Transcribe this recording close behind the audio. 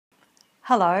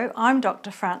Hello, I'm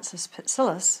Dr. Frances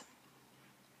Pitsilis.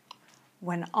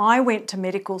 When I went to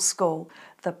medical school,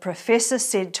 the professor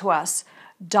said to us,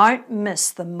 don't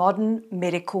miss the modern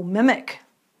medical mimic,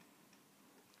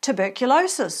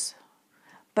 tuberculosis.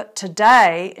 But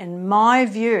today, in my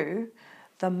view,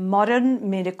 the modern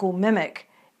medical mimic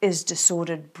is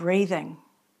disordered breathing.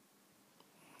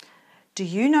 Do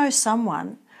you know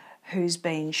someone who's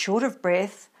been short of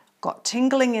breath, got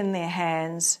tingling in their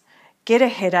hands, get a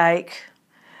headache,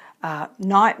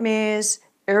 nightmares,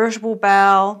 irritable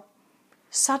bowel,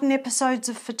 sudden episodes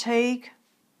of fatigue?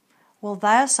 Well, they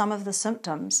are some of the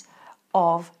symptoms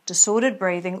of disordered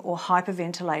breathing or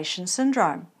hyperventilation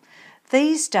syndrome.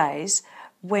 These days,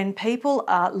 when people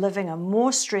are living a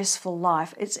more stressful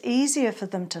life, it's easier for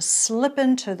them to slip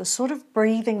into the sort of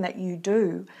breathing that you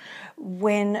do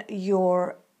when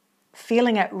you're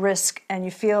feeling at risk and you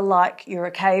feel like you're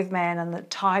a caveman and the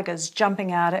tiger's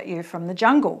jumping out at you from the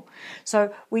jungle.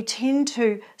 So we tend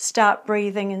to start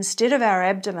breathing instead of our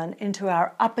abdomen into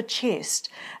our upper chest,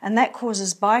 and that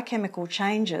causes biochemical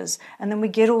changes, and then we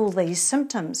get all these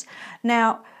symptoms.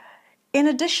 Now, in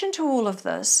addition to all of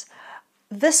this,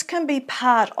 this can be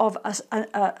part of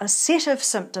a set of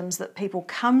symptoms that people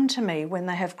come to me when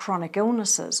they have chronic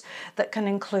illnesses that can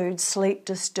include sleep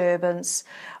disturbance,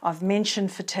 I've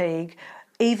mentioned fatigue,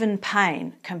 even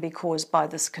pain can be caused by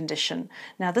this condition.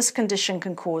 Now, this condition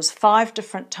can cause 5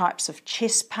 different types of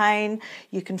chest pain.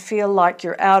 You can feel like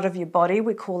you're out of your body.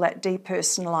 We call that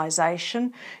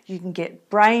depersonalization. You can get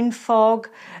brain fog.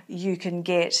 You can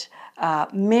get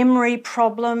memory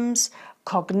problems,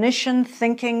 cognition,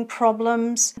 thinking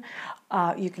problems.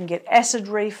 You can get acid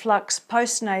reflux,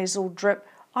 postnasal drip.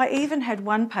 I even had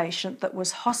one patient that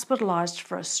was hospitalised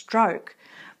for a stroke,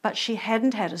 but she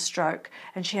hadn't had a stroke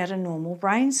and she had a normal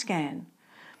brain scan.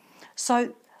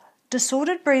 So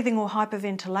disordered breathing or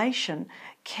hyperventilation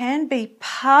can be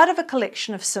part of a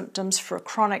collection of symptoms for a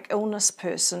chronic illness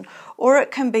person, or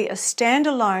it can be a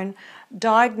standalone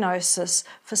diagnosis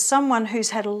for someone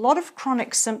who's had a lot of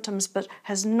chronic symptoms but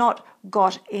has not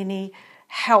got any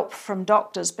help from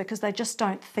doctors because they just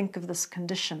don't think of this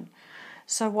condition.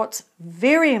 So what's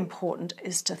very important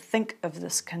is to think of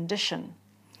this condition.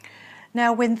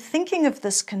 Now, when thinking of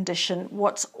this condition,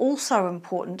 what's also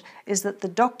important is that the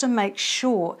doctor makes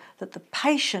sure that the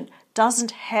patient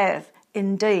doesn't have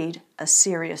indeed a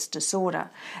serious disorder,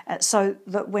 so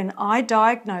that when I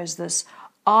diagnose this,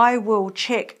 I will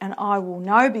check and I will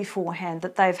know beforehand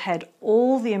that they've had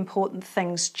all the important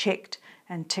things checked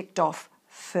and ticked off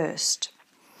first.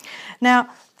 Now,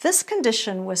 this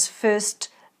condition was first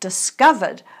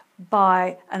discovered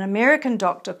by an American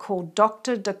doctor called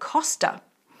Dr. DaCosta,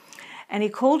 and he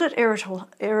called it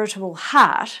irritable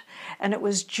heart, and it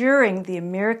was during the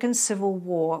American Civil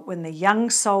War when the young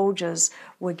soldiers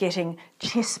were getting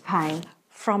chest pain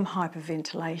from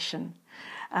hyperventilation.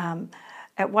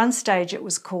 At one stage it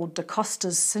was called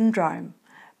DaCosta's syndrome,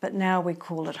 but now we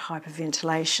call it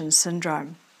hyperventilation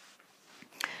syndrome.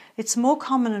 It's more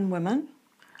common in women.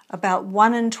 About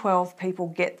 1 in 12 people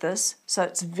get this, so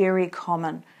it's very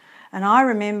common. And I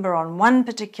remember on one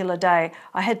particular day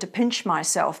I had to pinch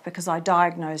myself because I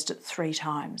diagnosed it 3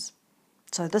 times.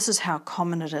 So this is how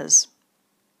common it is.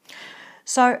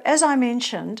 So as I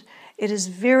mentioned, it is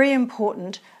very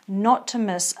important not to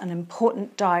miss an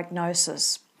important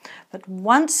diagnosis. But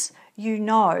once you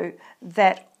know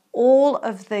that all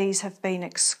of these have been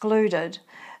excluded,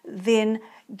 then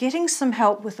getting some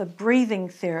help with a breathing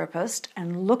therapist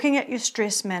and looking at your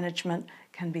stress management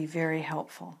can be very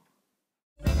helpful.